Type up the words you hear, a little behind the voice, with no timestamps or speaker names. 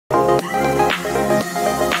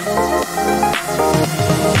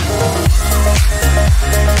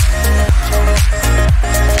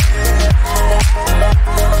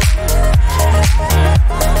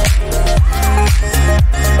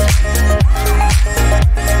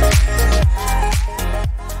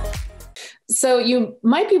So you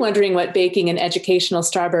might be wondering what baking an educational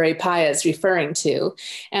strawberry pie is referring to.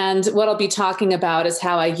 And what I'll be talking about is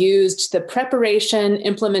how I used the preparation,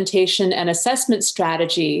 implementation, and assessment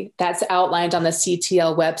strategy that's outlined on the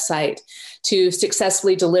CTL website to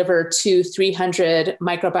successfully deliver 300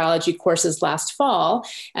 microbiology courses last fall.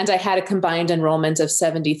 And I had a combined enrollment of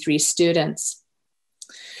 73 students.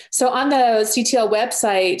 So on the CTL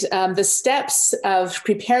website, the steps of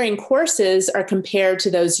preparing courses are compared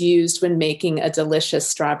to those used when making a delicious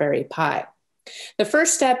strawberry pie. The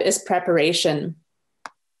first step is preparation.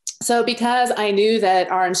 So because I knew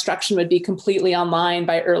that our instruction would be completely online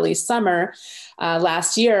by early summer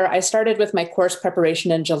last year, I started with my course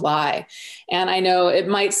preparation in July. And I know it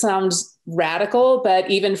might sound radical,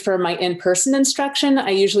 but even for my in-person instruction, I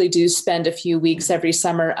usually do spend a few weeks every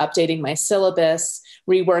summer updating my syllabus,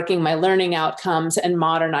 reworking my learning outcomes, and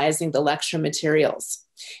modernizing the lecture materials.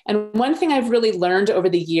 And one thing I've really learned over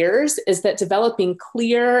the years is that developing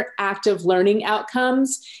clear, active learning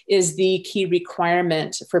outcomes is the key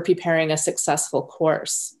requirement for preparing a successful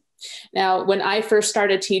course. Now, when I first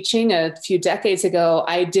started teaching a few decades ago,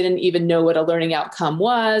 I didn't even know what a learning outcome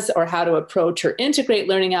was or how to approach or integrate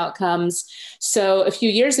learning outcomes. So a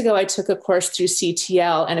few years ago, I took a course through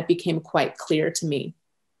CTL and it became quite clear to me.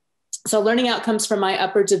 So learning outcomes for my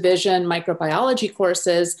upper division microbiology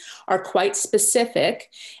courses are quite specific,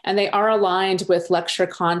 and they are aligned with lecture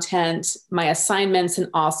content, my assignments, and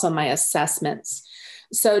also my assessments.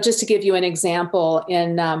 So just to give you an example,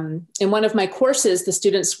 in one of my courses, the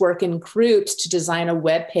students work in groups to design a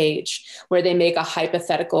web page where they make a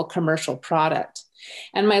hypothetical commercial product.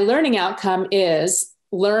 And my learning outcome is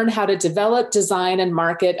learn how to develop, design, and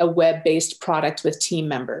market a web-based product with team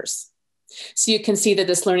members. So you can see that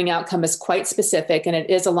this learning outcome is quite specific and it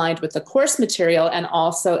is aligned with the course material and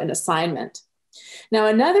also an assignment. Now,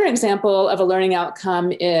 another example of a learning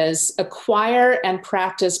outcome is acquire and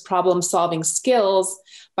practice problem-solving skills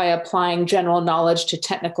by applying general knowledge to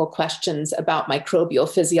technical questions about microbial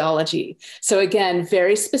physiology. So again,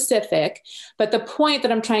 very specific, but the point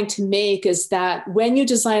that I'm trying to make is that when you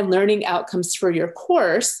design learning outcomes for your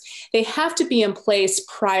course, they have to be in place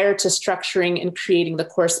prior to structuring and creating the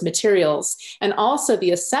course materials and also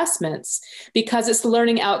the assessments, because it's the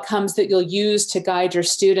learning outcomes that you'll use to guide your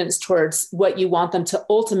students towards what you want them to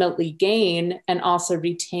ultimately gain and also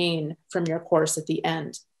retain from your course at the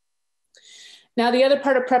end. Now, the other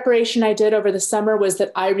part of preparation I did over the summer was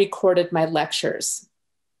that I recorded my lectures.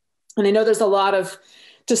 And I know there's a lot of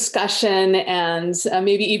discussion and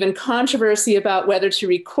maybe even controversy about whether to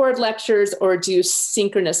record lectures or do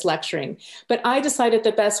synchronous lecturing. But I decided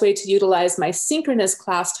the best way to utilize my synchronous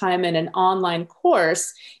class time in an online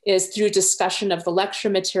course is through discussion of the lecture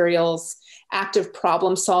materials, active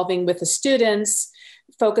problem solving with the students,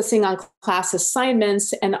 focusing on class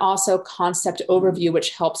assignments, and also concept overview,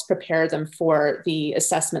 which helps prepare them for the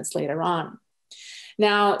assessments later on.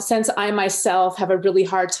 Now, since I myself have a really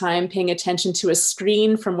hard time paying attention to a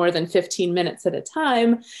screen for more than 15 minutes at a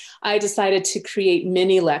time, I decided to create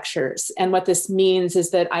mini lectures. And what this means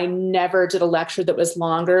is that I never did a lecture that was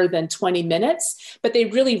longer than 20 minutes, but they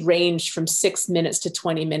really ranged from 6 minutes to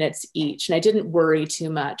 20 minutes each. And I didn't worry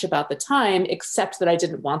too much about the time, except that I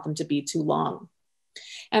didn't want them to be too long.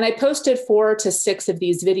 And I posted 4 to 6 of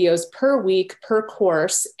these videos per week, per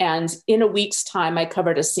course. And in a week's time, I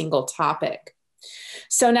covered a single topic.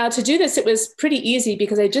 So now to do this, it was pretty easy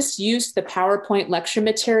because I just used the PowerPoint lecture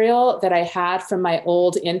material that I had from my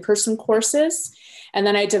old in-person courses. And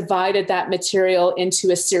then I divided that material into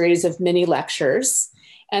a series of mini lectures.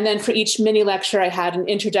 And then for each mini lecture, I had an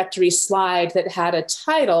introductory slide that had a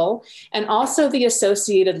title and also the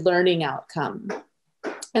associated learning outcome.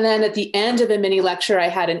 And then at the end of the mini lecture, I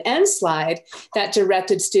had an end slide that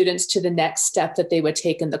directed students to the next step that they would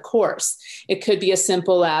take in the course. It could be as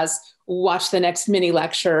simple as watch the next mini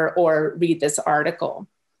lecture or read this article.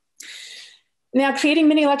 Now, creating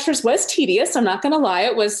mini lectures was tedious. I'm not going to lie.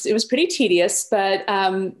 It was pretty tedious, but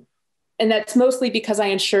and that's mostly because I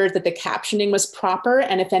ensured that the captioning was proper.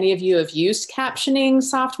 And if any of you have used captioning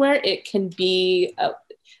software, it can be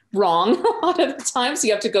wrong a lot of the time. So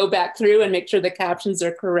you have to go back through and make sure the captions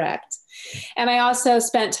are correct. And I also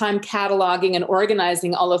spent time cataloging and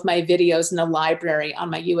organizing all of my videos in a library on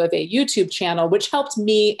my U of A YouTube channel, which helped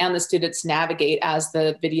me and the students navigate as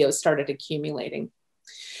the videos started accumulating.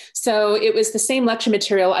 So it was the same lecture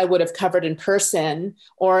material I would have covered in person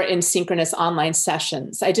or in synchronous online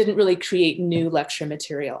sessions. I didn't really create new lecture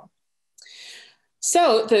material.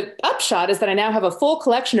 So the upshot is that I now have a full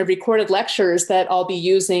collection of recorded lectures that I'll be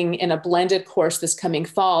using in a blended course this coming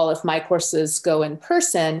fall if my courses go in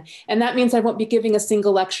person. And that means I won't be giving a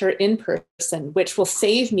single lecture in person, which will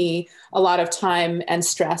save me a lot of time and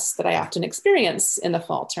stress that I often experience in the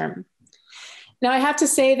fall term. Now, I have to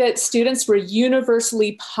say that students were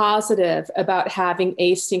universally positive about having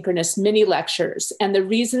asynchronous mini lectures. And the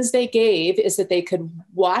reasons they gave is that they could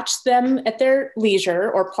watch them at their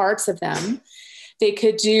leisure or parts of them. They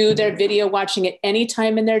could do their video watching at any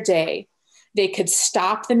time in their day. They could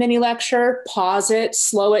stop the mini lecture, pause it,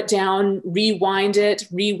 slow it down, rewind it,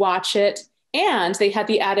 rewatch it. And they had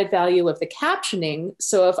the added value of the captioning.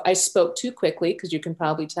 So if I spoke too quickly, because you can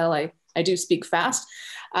probably tell I do speak fast,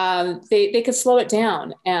 they could slow it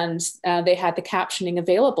down, and they had the captioning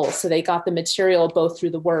available. So they got the material both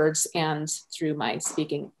through the words and through my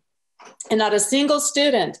speaking. And not a single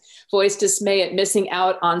student voiced dismay at missing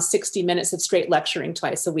out on 60 minutes of straight lecturing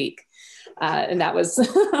twice a week. And that was,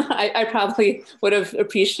 I probably would have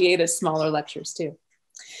appreciated smaller lectures too.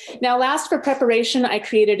 Now, last, for preparation, I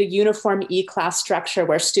created a uniform e-class structure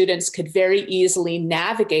where students could very easily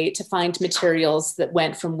navigate to find materials that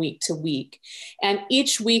went from week to week. And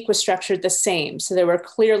each week was structured the same. So there were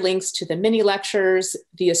clear links to the mini lectures,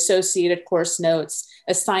 the associated course notes,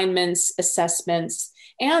 assignments, assessments,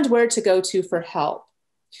 and where to go to for help.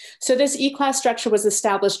 So this e-class structure was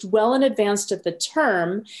established well in advance of the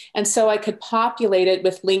term, and so I could populate it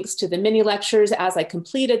with links to the mini lectures as I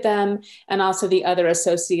completed them, and also the other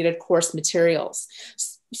associated course materials.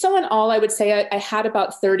 So in all, I would say I had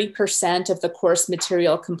about 30% of the course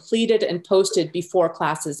material completed and posted before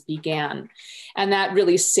classes began. And that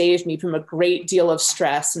really saved me from a great deal of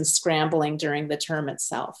stress and scrambling during the term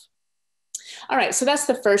itself. All right, so that's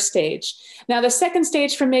the first stage. Now, the second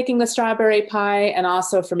stage for making the strawberry pie and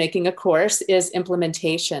also for making a course is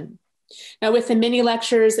implementation. Now, with the mini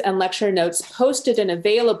lectures and lecture notes posted and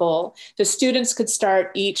available, the students could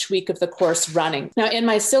start each week of the course running. Now, in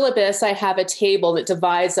my syllabus, I have a table that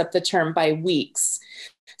divides up the term by weeks.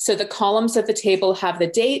 So the columns of the table have the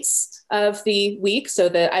dates of the week. So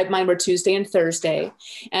mine were Tuesday and Thursday.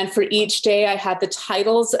 And for each day, I had the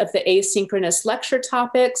titles of the asynchronous lecture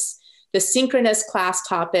topics, the synchronous class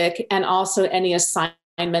topic, and also any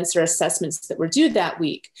assignments or assessments that were due that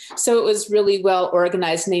week. So it was really well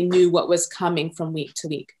organized, and they knew what was coming from week to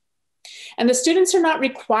week. And the students are not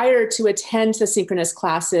required to attend the synchronous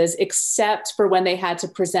classes except for when they had to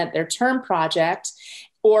present their term project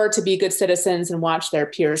or to be good citizens and watch their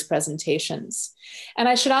peers' presentations. And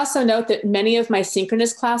I should also note that many of my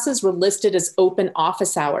synchronous classes were listed as open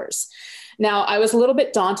office hours. Now, I was a little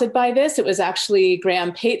bit daunted by this. It was actually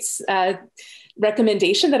Graham Pate's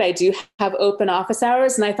recommendation that I do have open office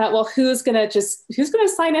hours. And I thought, well, who's going to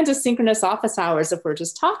sign into synchronous office hours if we're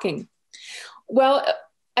just talking? Well,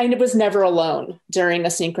 I was never alone during a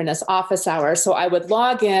synchronous office hour. So I would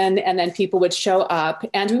log in and then people would show up,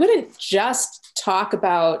 and we wouldn't just talk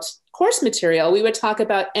about course material. We would talk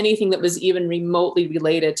about anything that was even remotely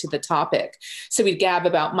related to the topic. So we'd gab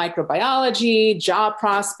about microbiology, job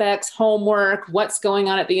prospects, homework, what's going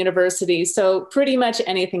on at the university. So pretty much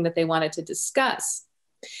anything that they wanted to discuss.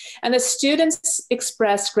 And the students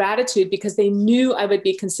expressed gratitude because they knew I would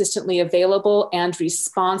be consistently available and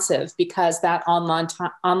responsive, because that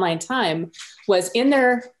online time was in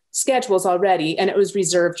their schedules already, and it was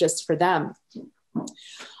reserved just for them.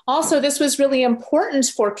 Also, this was really important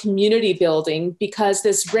for community building because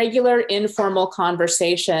this regular informal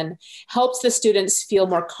conversation helps the students feel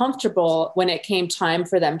more comfortable when it came time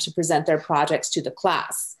for them to present their projects to the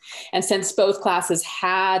class. And since both classes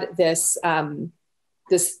had this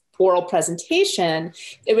oral presentation,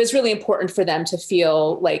 it was really important for them to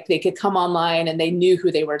feel like they could come online and they knew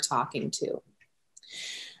who they were talking to.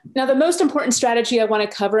 Now, the most important strategy I want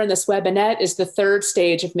to cover in this webinar is the third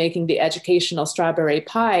stage of making the educational strawberry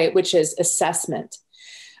pie, which is assessment.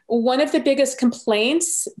 One of the biggest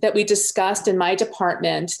complaints that we discussed in my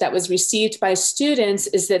department that was received by students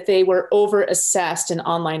is that they were over-assessed in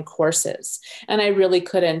online courses, and I really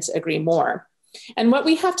couldn't agree more. And what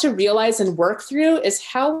we have to realize and work through is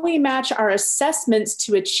how we match our assessments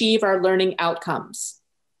to achieve our learning outcomes.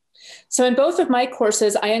 So in both of my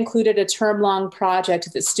courses, I included a term-long project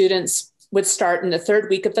that students would start in the third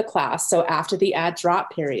week of the class, so after the add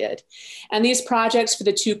drop period. And these projects for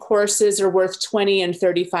the two courses are worth 20 and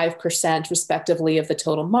 35% respectively of the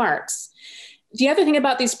total marks. The other thing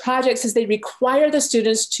about these projects is they require the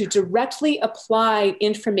students to directly apply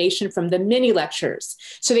information from the mini lectures.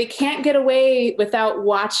 So they can't get away without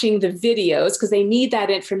watching the videos because they need that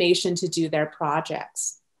information to do their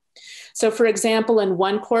projects. So for example, in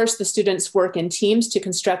one course, the students work in teams to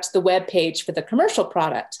construct the web page for the commercial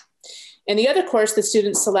product. In the other course, the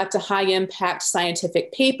students select a high impact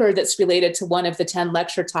scientific paper that's related to one of the 10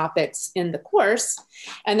 lecture topics in the course.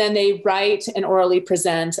 And then they write and orally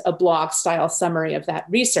present a blog style summary of that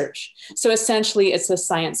research. So essentially it's a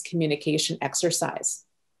science communication exercise.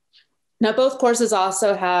 Now, both courses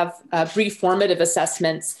also have brief formative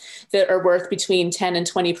assessments that are worth between 10 and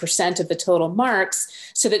 20% of the total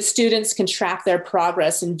marks so that students can track their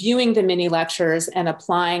progress in viewing the mini lectures and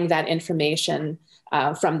applying that information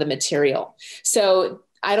from the material. So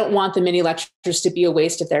I don't want the mini lectures to be a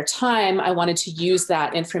waste of their time. I wanted to use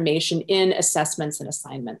that information in assessments and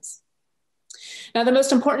assignments. Now, the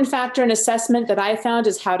most important factor in assessment that I found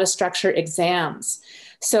is how to structure exams.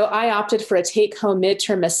 So I opted for a take-home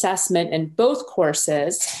midterm assessment in both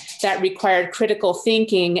courses that required critical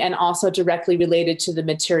thinking and also directly related to the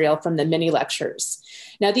material from the mini lectures.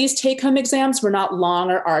 Now, these take-home exams were not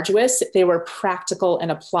long or arduous. They were practical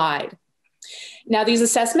and applied. Now, these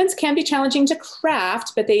assessments can be challenging to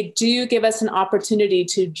craft, but they do give us an opportunity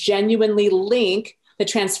to genuinely link the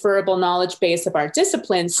transferable knowledge base of our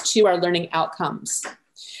disciplines to our learning outcomes.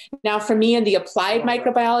 Now, for me in the applied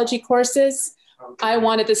microbiology courses, I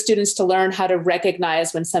wanted the students to learn how to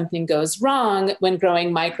recognize when something goes wrong when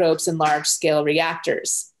growing microbes in large-scale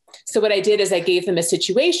reactors. So what I did is I gave them a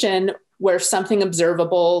situation where something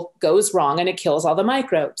observable goes wrong and it kills all the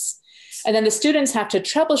microbes. And then the students have to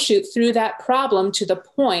troubleshoot through that problem to the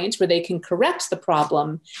point where they can correct the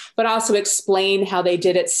problem, but also explain how they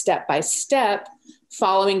did it step by step,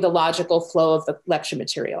 following the logical flow of the lecture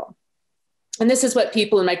material. And this is what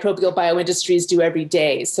people in microbial bioindustries do every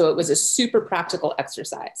day. So it was a super practical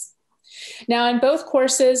exercise. Now, in both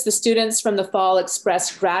courses, the students from the fall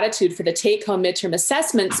expressed gratitude for the take-home midterm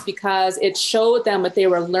assessments because it showed them what they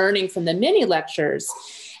were learning from the mini lectures.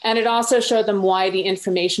 And it also showed them why the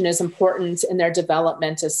information is important in their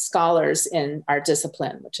development as scholars in our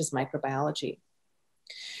discipline, which is microbiology.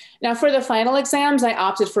 Now, for the final exams, I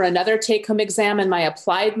opted for another take-home exam in my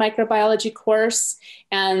applied microbiology course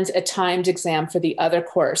and a timed exam for the other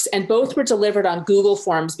course. And both were delivered on Google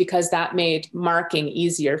Forms because that made marking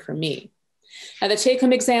easier for me. Now, the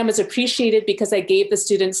take-home exam is appreciated because I gave the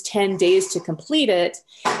students 10 days to complete it,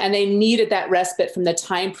 and they needed that respite from the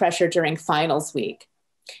time pressure during finals week.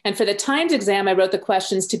 And for the timed exam, I wrote the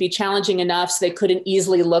questions to be challenging enough so they couldn't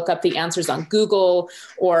easily look up the answers on Google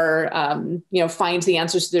or find the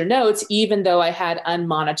answers to their notes, even though I had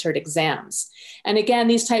unmonitored exams. And again,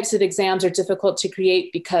 these types of exams are difficult to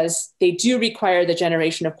create because they do require the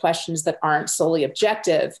generation of questions that aren't solely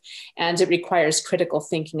objective, and it requires critical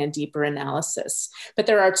thinking and deeper analysis. But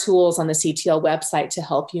there are tools on the CTL website to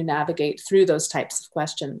help you navigate through those types of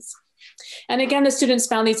questions. And again, the students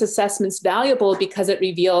found these assessments valuable because it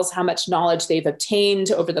reveals how much knowledge they've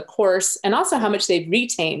obtained over the course and also how much they've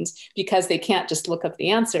retained because they can't just look up the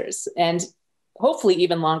answers, and hopefully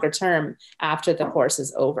even longer term after the course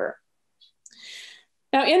is over.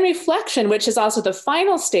 Now, in reflection, which is also the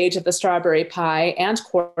final stage of the strawberry pie and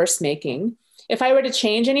course making, if I were to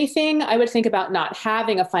change anything, I would think about not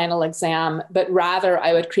having a final exam, but rather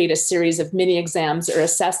I would create a series of mini exams or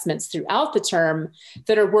assessments throughout the term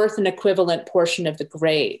that are worth an equivalent portion of the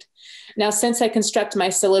grade. Now, since I construct my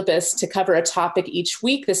syllabus to cover a topic each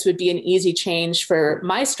week, this would be an easy change for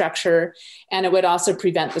my structure, and it would also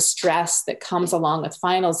prevent the stress that comes along with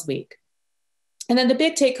finals week. And then the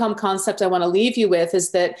big take-home concept I want to leave you with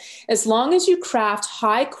is that as long as you craft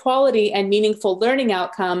high quality and meaningful learning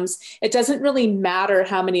outcomes, it doesn't really matter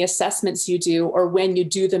how many assessments you do or when you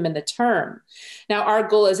do them in the term. Now, our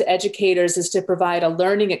goal as educators is to provide a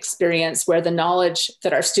learning experience where the knowledge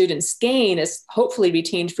that our students gain is hopefully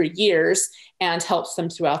retained for years and helps them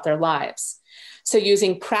throughout their lives. So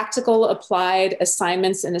using practical applied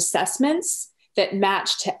assignments and assessments that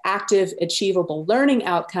match to active, achievable learning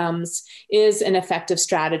outcomes is an effective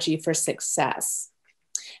strategy for success.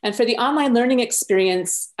 And for the online learning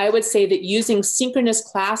experience, I would say that using synchronous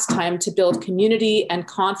class time to build community and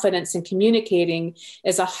confidence in communicating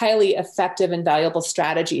is a highly effective and valuable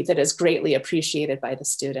strategy that is greatly appreciated by the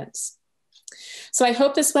students. So I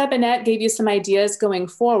hope this webinar gave you some ideas going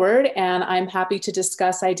forward, and I'm happy to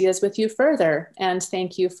discuss ideas with you further. And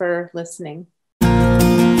thank you for listening.